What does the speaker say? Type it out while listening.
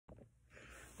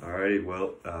Alrighty,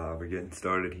 well, we're getting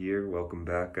started here. Welcome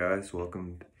back, guys.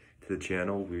 Welcome to the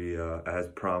channel. We, as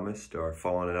promised, are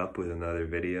following it up with another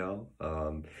video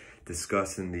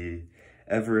discussing the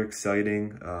ever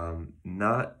exciting,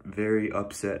 not very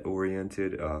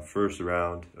upset-oriented first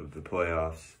round of the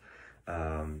playoffs.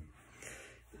 A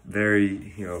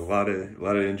lot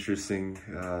of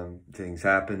interesting things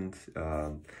happened.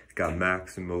 Got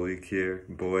Max and Malik here.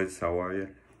 Boys, how are you?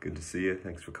 Good to see you.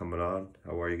 Thanks for coming on.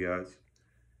 How are you guys?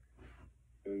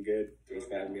 Doing good. Thanks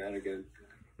for having me on again.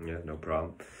 Yeah, no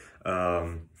problem.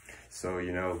 So,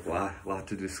 lot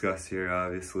to discuss here,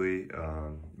 obviously.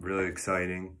 Really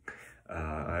exciting.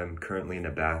 I'm currently in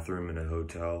a bathroom in a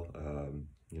hotel,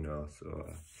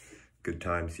 good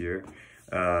times here.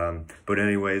 But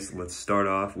anyways, let's start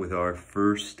off with our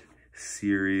first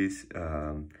series.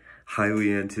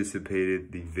 Highly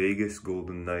anticipated, the Vegas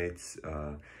Golden Knights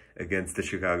against the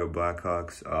Chicago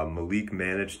Blackhawks. Malik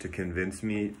managed to convince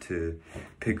me to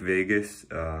pick Vegas,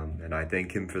 and I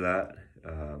thank him for that.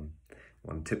 I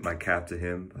want to tip my cap to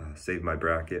him, save my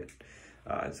bracket.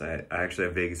 As I actually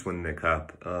have Vegas winning the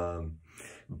cup.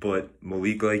 But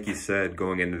Malik, like you said,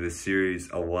 going into this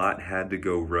series, a lot had to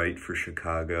go right for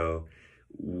Chicago.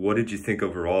 What did you think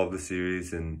overall of the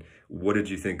series, and what did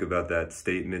you think about that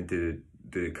statement? Did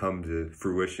it come to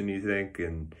fruition, you think?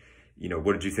 And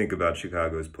what did you think about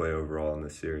Chicago's play overall in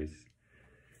this series?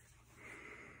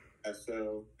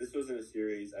 So this wasn't a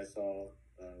series I saw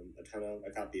a ton of.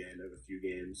 I caught the end of a few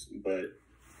games, but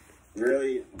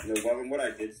really, from what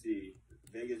I did see,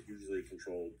 Vegas usually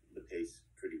controlled the pace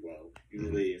pretty well.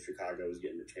 Usually, if Chicago was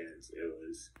getting a chance, it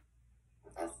was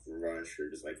off the rush or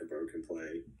just like a broken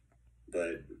play.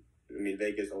 But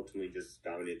Vegas ultimately just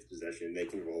dominates possession. They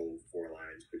can roll four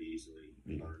lines pretty easily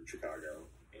on Chicago,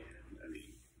 and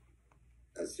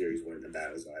that series went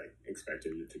about as I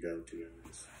expected it to go, to be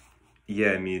honest.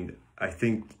 Yeah, I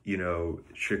think,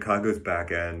 Chicago's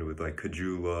back end with like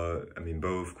Kajula,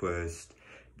 Bovequist,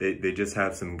 they just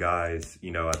have some guys,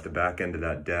 at the back end of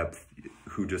that depth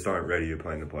who just aren't ready to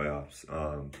play in the playoffs.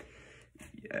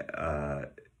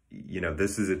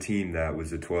 This is a team that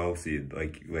was a 12 seed,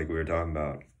 like we were talking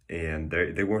about, and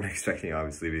they weren't expecting,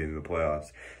 obviously, to be in the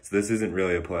playoffs. So this isn't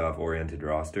really a playoff-oriented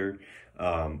roster.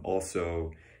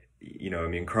 Also,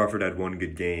 Crawford had one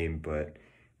good game, but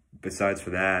besides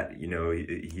for that,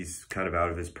 he's kind of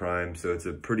out of his prime, so it's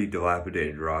a pretty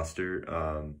dilapidated roster.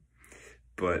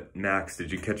 But Max,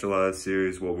 did you catch a lot of the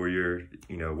series? What were your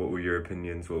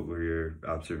opinions? What were your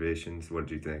observations? What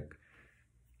did you think?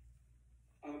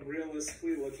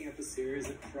 Realistically, looking at the series,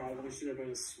 it probably should have been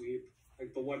a sweep.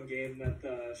 Like the one game that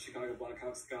the Chicago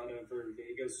Blackhawks got over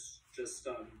Vegas, just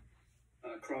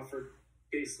Crawford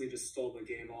basically just stole the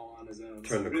game all on his own.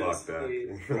 Turn the clock back.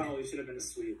 Probably should have been a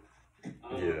sweep.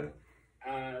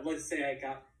 Let's say I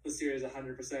got the series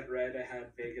 100% right. I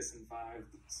had Vegas in 5,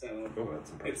 so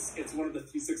it's one of the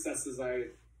few successes I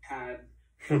had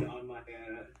on my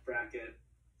bracket.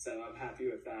 So I'm happy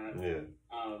with that. Yeah.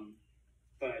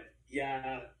 But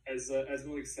yeah, as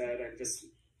Malik said,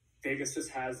 Vegas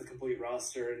just has the complete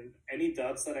roster, and any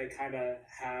doubts that I kind of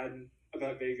had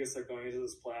about Vegas going into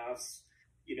this playoffs,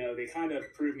 they kind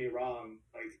of proved me wrong.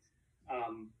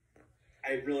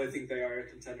 I really think they are a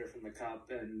contender from the cup,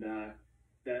 and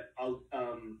that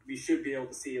we should be able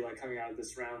to see coming out of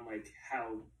this round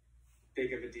how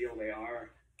big of a deal they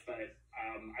are. But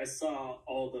I saw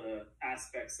all the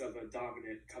aspects of a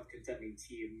dominant cup contending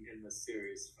team in this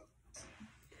series.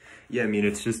 Yeah,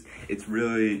 it's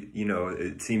really,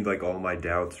 it seemed like all my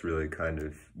doubts really kind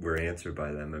of were answered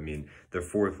by them. Their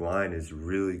fourth line is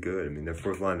really good. Their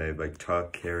fourth line, they have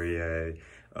Tuck, Carrier,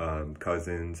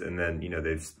 Cousins, and then,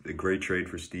 they've a great trade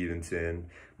for Stevenson.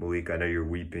 Malik, I know you're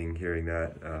weeping hearing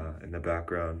that in the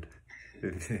background.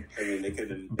 They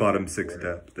couldn't. Bottom 6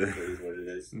 depth. It is what it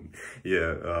is.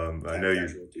 Yeah,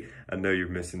 I know you're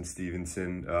missing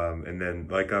Stevenson. And then,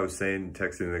 like I was saying,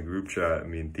 texting in the group chat,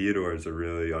 Theodore is a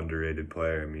really underrated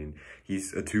player.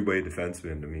 He's a two-way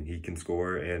defenseman. He can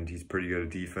score, and he's pretty good at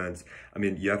defense.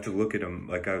 You have to look at him,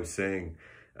 like I was saying.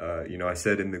 I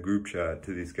said in the group chat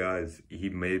to these guys, he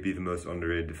may be the most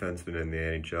underrated defenseman in the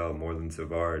NHL, more than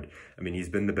Savard. He's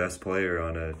been the best player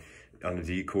on a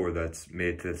D-core that's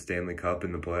made the Stanley Cup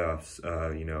in the playoffs.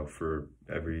 For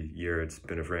every year it's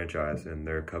been a franchise, and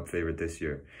they're a cup favorite this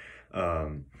year.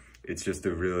 It's just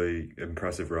a really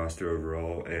impressive roster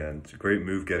overall, and it's a great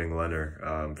move getting Leonard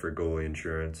for goalie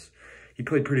insurance. He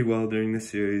played pretty well during the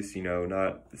series,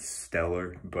 not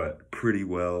stellar, but pretty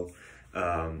well.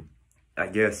 I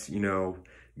guess,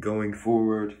 going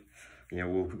forward,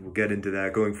 we'll get into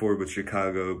that. Going forward with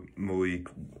Chicago, Malik,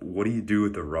 what do you do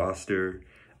with the roster?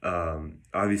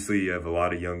 Obviously, you have a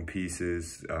lot of young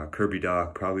pieces. Kirby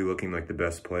Doc probably looking like the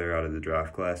best player out of the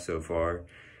draft class so far.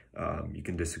 You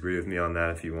can disagree with me on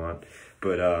that if you want.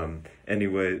 But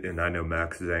anyway, and I know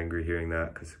Max is angry hearing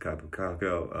that because of Capo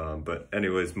Caco. But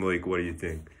anyways, Malik, what do you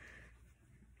think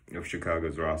of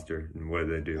Chicago's roster and what do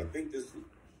they do? I think this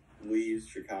leaves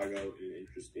Chicago in an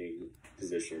interesting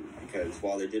position because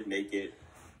while they did make it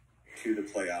to the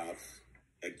playoffs,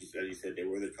 like as you said, they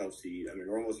were the 12th seed. Under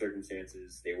normal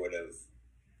circumstances, they would have,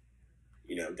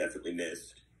 definitely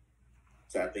missed.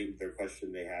 So I think the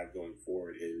question they have going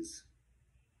forward is,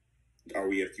 are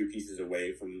we a few pieces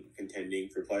away from contending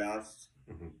for playoffs,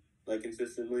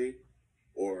 consistently?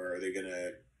 Or are they going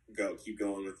to keep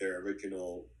going with their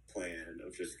original plan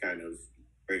of just kind of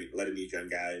letting these young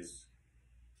guys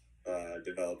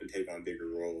develop and take on bigger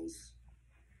roles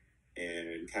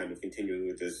and kind of continuing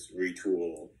with this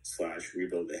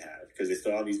retool/rebuild they have? Because they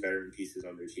still have these veteran pieces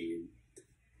on their team.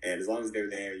 And as long as they're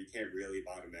there, you can't really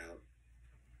bottom out.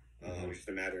 It's just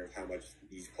a matter of how much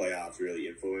these playoffs really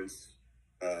influence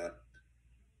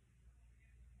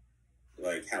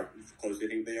how close they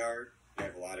think they are. They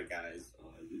have a lot of guys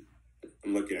on.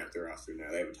 I'm looking at their roster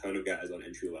now. They have a ton of guys on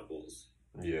entry levels.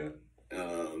 Yeah.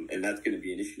 And that's going to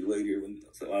be an issue later when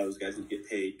a lot of those guys will get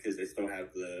paid because they still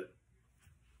have the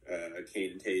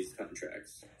Kane and Tays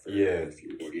contracts for a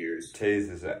few more years. Tays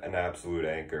is an absolute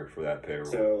anchor for that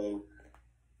payroll. So,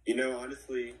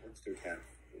 honestly, what's their cap?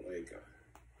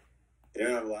 They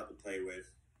don't have a lot to play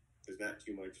with. There's not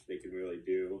too much they can really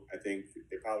do. I think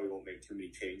they probably won't make too many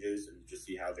changes and just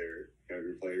see how their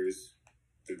younger players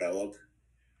develop.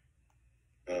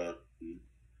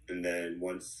 And then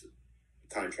once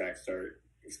contracts start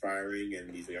expiring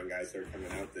and these young guys start coming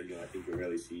out, then I think you'll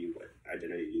really see what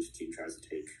identity each team tries to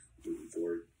take moving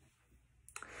forward.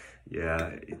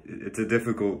 Yeah, it's a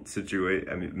difficult situation.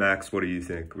 I mean, Max, what do you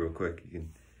think, real quick?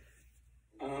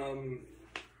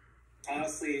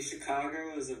 Honestly,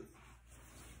 Chicago is a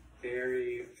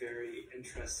very, very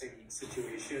interesting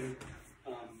situation.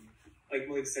 Like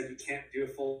Malik said, you can't do a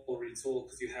full retool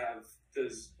because you have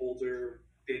those older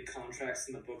big contracts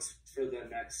in the books for the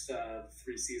next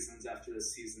 3 seasons after the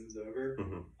season's over.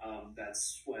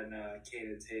 That's when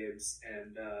Kane and Taves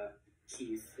and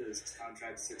Keith's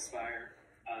contracts expire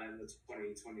in the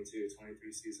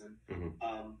 2022-23 season.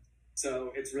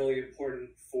 So it's really important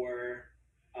for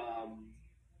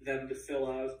them to fill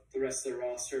out the rest of the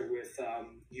roster with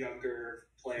younger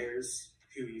players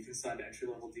who you can sign to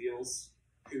entry-level deals,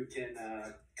 who can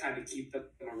kind of keep them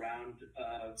around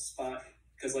spot.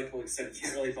 Because like Malik said, you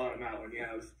can't really bottom out when you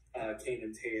have Kane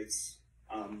and Taves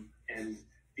and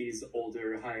these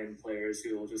older high-end players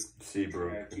who will just keep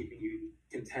you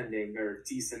contending or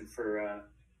decent for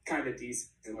kind of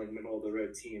decent,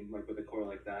 middle-of-the-road team, with a core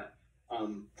like that.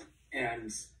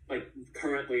 And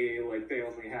currently, they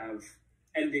only have,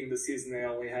 ending the season, they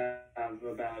only have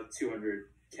about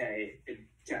 $200K in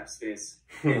cap space.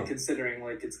 And considering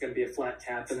it's going to be a flat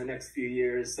cap in the next few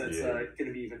years, that's going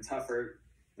to be even tougher.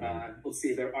 Let's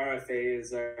see, their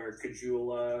RFAs are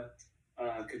Kajula,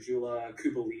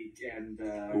 Kubalik, and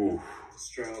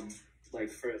Strome.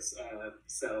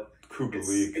 So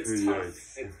it's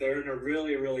tough. They're in a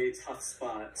really, really tough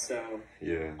spot. So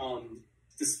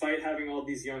despite having all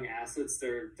these young assets,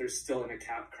 they're still in a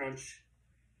cap crunch.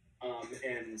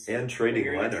 And trading when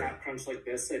you're in Leonard. a cap crunch like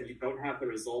this, and you don't have the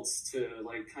results to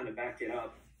kind of back it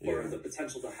up, or the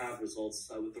potential to have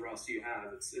results with the roster you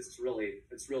have, it's really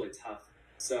tough.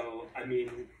 So I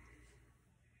mean,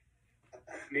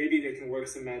 maybe they can work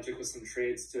some magic with some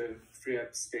trades to free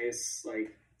up space,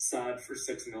 like Saad for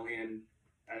 $6 million.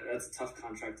 That's a tough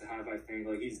contract to have. I think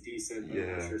he's decent.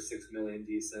 I'm not sure $6 million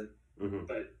decent,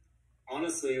 but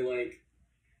honestly,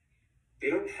 they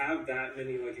don't have that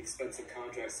many expensive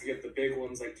contracts. You get the big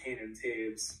ones like Kane and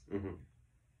Taves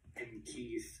and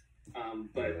Keith.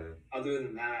 But other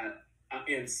than that,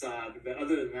 and Saad, but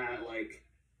other than that,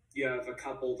 you have a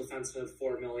couple defensemen at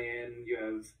 $4 million. You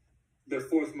have their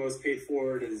 4th most paid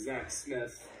forward is Zach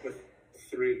Smith with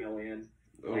 $3 million.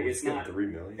 It's not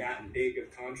 $3 million. That big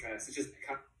of contracts. It just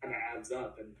kind of adds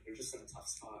up, and they're just in a tough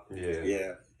spot.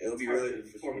 Yeah. It'll be really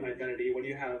hard to form an identity when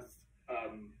you have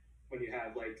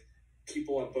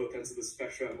people on both ends of the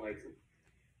spectrum.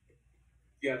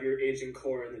 You have your aging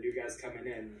core and the new guys coming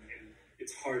in, and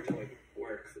it's hard to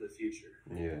work for the future.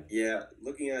 Yeah.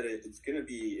 Looking at it, it's going to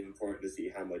be important to see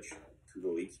how much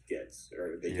Kubalik gets,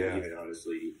 or they can even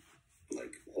honestly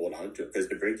hold on to it, because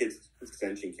the Brinkett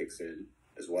extension kicks in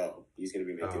as well. He's going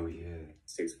to be making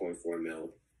 $6.4 million,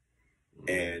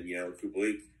 and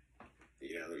Kubalik,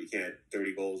 you can't.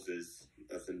 30 goals is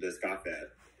nothing to scoff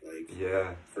at.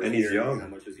 And he's young. How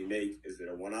much does he make? Is it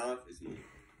a one-off? Is he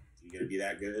you going to be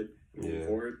that good moving Yeah.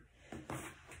 forward?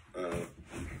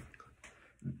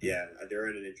 Yeah, they're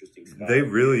in an interesting spot.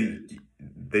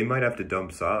 They might have to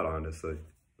dump Saad, honestly,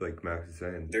 like Max is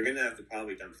saying. They're going to have to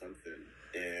probably dump something.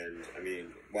 And, I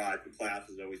mean, while the playoffs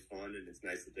is always fun and it's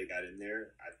nice that they got in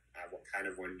there, I kind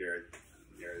of wonder,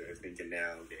 they're thinking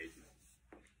now, it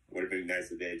would have been nice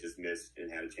if they had just missed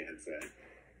and had a chance at,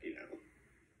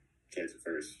 chance at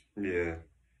first. Yeah.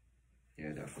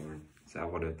 Yeah, definitely. So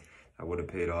that would have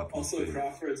paid off. Also,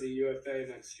 Crawford's a UFA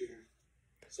next year.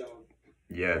 So,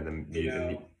 yeah, then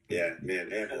yeah, man,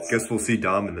 they have a lot. Guess we'll see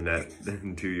Dom in the net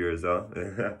in 2 years, huh?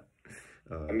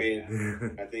 I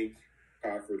mean, I think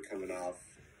Crawford coming off,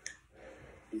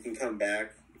 he can come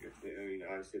back. I mean,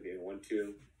 obviously they want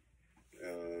to,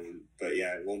 but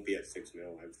yeah, it won't be at $6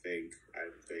 million. I think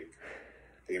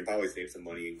they can probably save some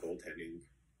money in goaltending.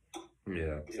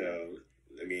 Yeah. So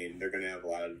I mean, they're going to have a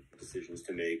lot of decisions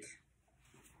to make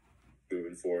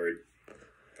moving forward,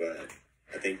 but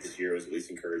I think this year was at least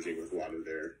encouraging with a lot of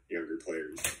their younger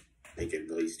players. They can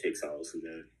at least take solace in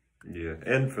that. Yeah,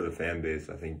 and for the fan base,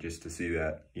 I think just to see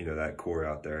that, that core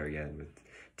out there again with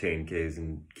Tane, Kays,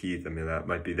 and Keith, I mean, that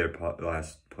might be their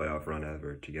last playoff run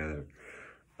ever together.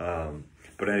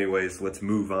 But anyways, let's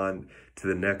move on to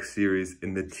the next series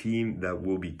in the team that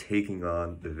will be taking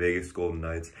on the Vegas Golden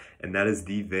Knights, and that is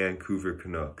the Vancouver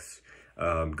Canucks.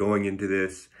 Going into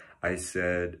this, I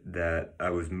said that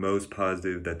I was most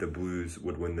positive that the Blues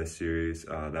would win this series.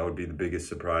 That would be the biggest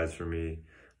surprise for me.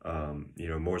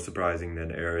 More surprising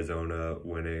than Arizona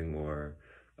winning or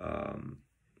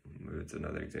it's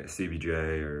another example,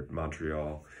 CBJ or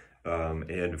Montreal.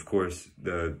 And of course,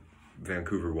 the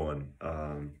Vancouver won.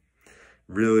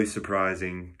 Really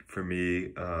surprising for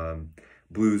me.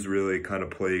 Blues really kind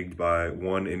of plagued by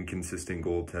one, inconsistent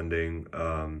goaltending.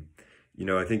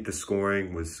 I think the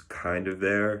scoring was kind of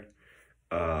there.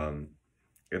 And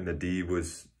the D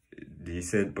was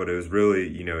decent, but it was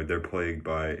really, they're plagued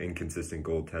by inconsistent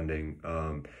goaltending.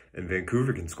 And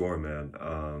Vancouver can score,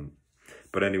 man.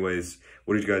 But anyways,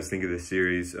 what did you guys think of this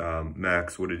series?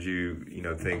 Max, what did you,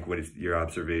 think? What is your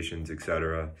observations,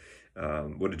 etc.?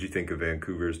 What did you think of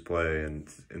Vancouver's play and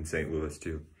in St. Louis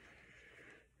too?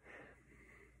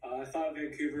 I thought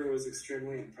Vancouver was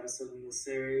extremely impressive in this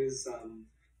series.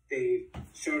 They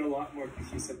showed a lot more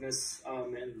cohesiveness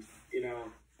and,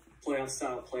 playoff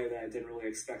style play that I didn't really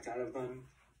expect out of them.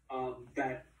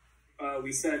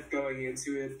 We said going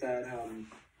into it that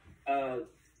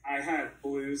I had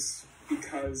Blues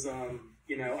because,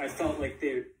 I felt like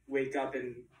they'd wake up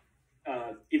and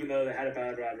even though they had a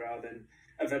bad round robin,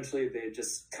 eventually they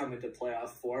just come into playoff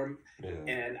form. Yeah.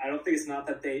 And I don't think it's not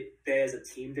that they as a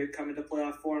team did come into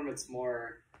playoff form. It's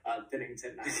more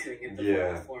Binnington not getting into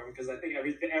playoff form, because I think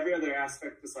every other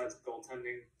aspect besides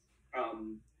goaltending,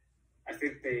 I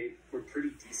think they were pretty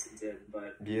decent in.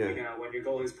 But when your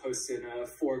goalie's posting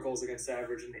 4 goals against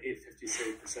average and the .850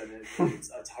 save percentage,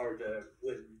 it's hard to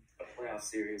win a playoff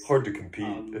series. Hard to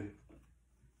compete.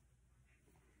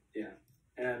 Yeah,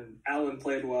 and Allen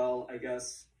played well, I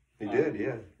guess. He did,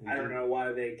 yeah. I don't know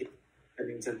why they get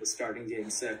Binnington the starting game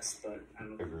 6, but I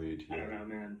don't. Agreed. Yeah. I don't know,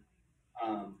 man.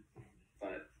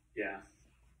 But yeah.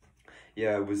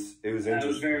 Yeah, it was interesting. It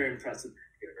was very impressive.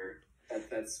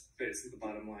 That's basically the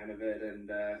bottom line of it, and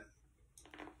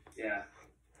yeah.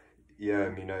 Yeah, I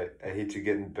mean, I hate to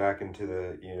get back into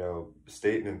the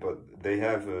statement, but they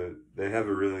have a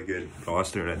really good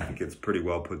roster, and I think it's pretty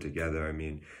well put together. I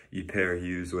mean, you pair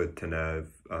Hughes with Tanev,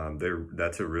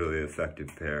 that's a really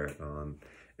effective pair.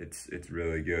 It's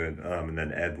really good. And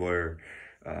then Edler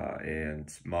and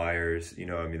Myers,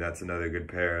 that's another good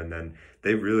pair. And then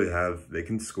they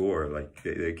can score. Like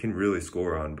they can really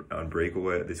score on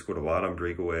breakaway. They scored a lot on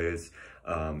breakaways.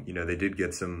 They did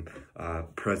get some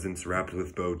presents wrapped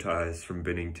with bow ties from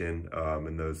Binnington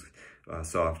and those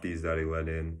softies that he let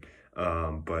in.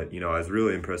 But I was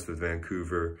really impressed with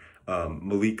Vancouver.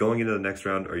 Malik, going into the next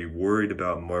round, are you worried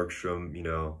about Markstrom?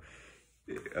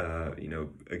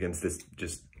 Against this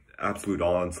just absolute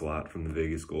onslaught from the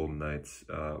Vegas Golden Knights.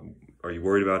 Are you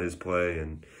worried about his play,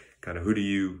 and kind of who do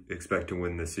you expect to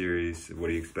win the series? What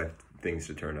do you expect things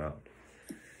to turn out?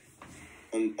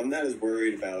 I'm not as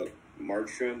worried about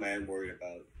Markstrom. I am worried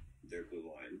about their blue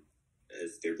line,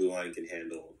 as their blue line can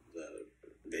handle the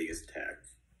Vegas attack.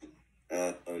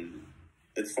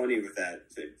 It's funny with that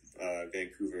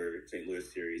Vancouver St.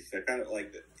 Louis series. I kind of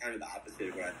like the opposite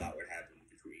of what I thought would happen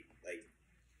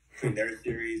between their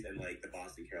series and the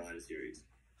Boston Carolina series.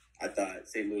 I thought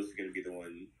St. Louis was going to be the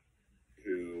one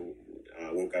who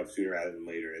woke up sooner rather than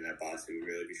later, and that Boston would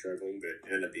really be struggling, but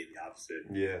it ended up being the opposite.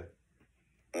 Yeah.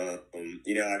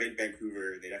 I think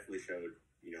Vancouver, they definitely showed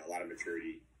a lot of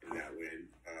maturity in in that win.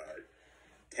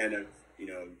 Tanev,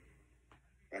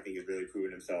 I think has really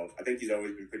proven himself. I think he's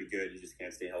always been pretty good. He just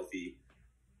can't stay healthy.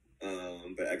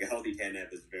 But like a healthy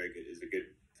Tanev is a good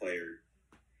player.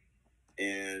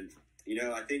 And,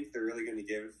 I think they're really going to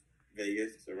give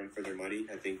Vegas a run for their money.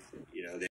 I think, they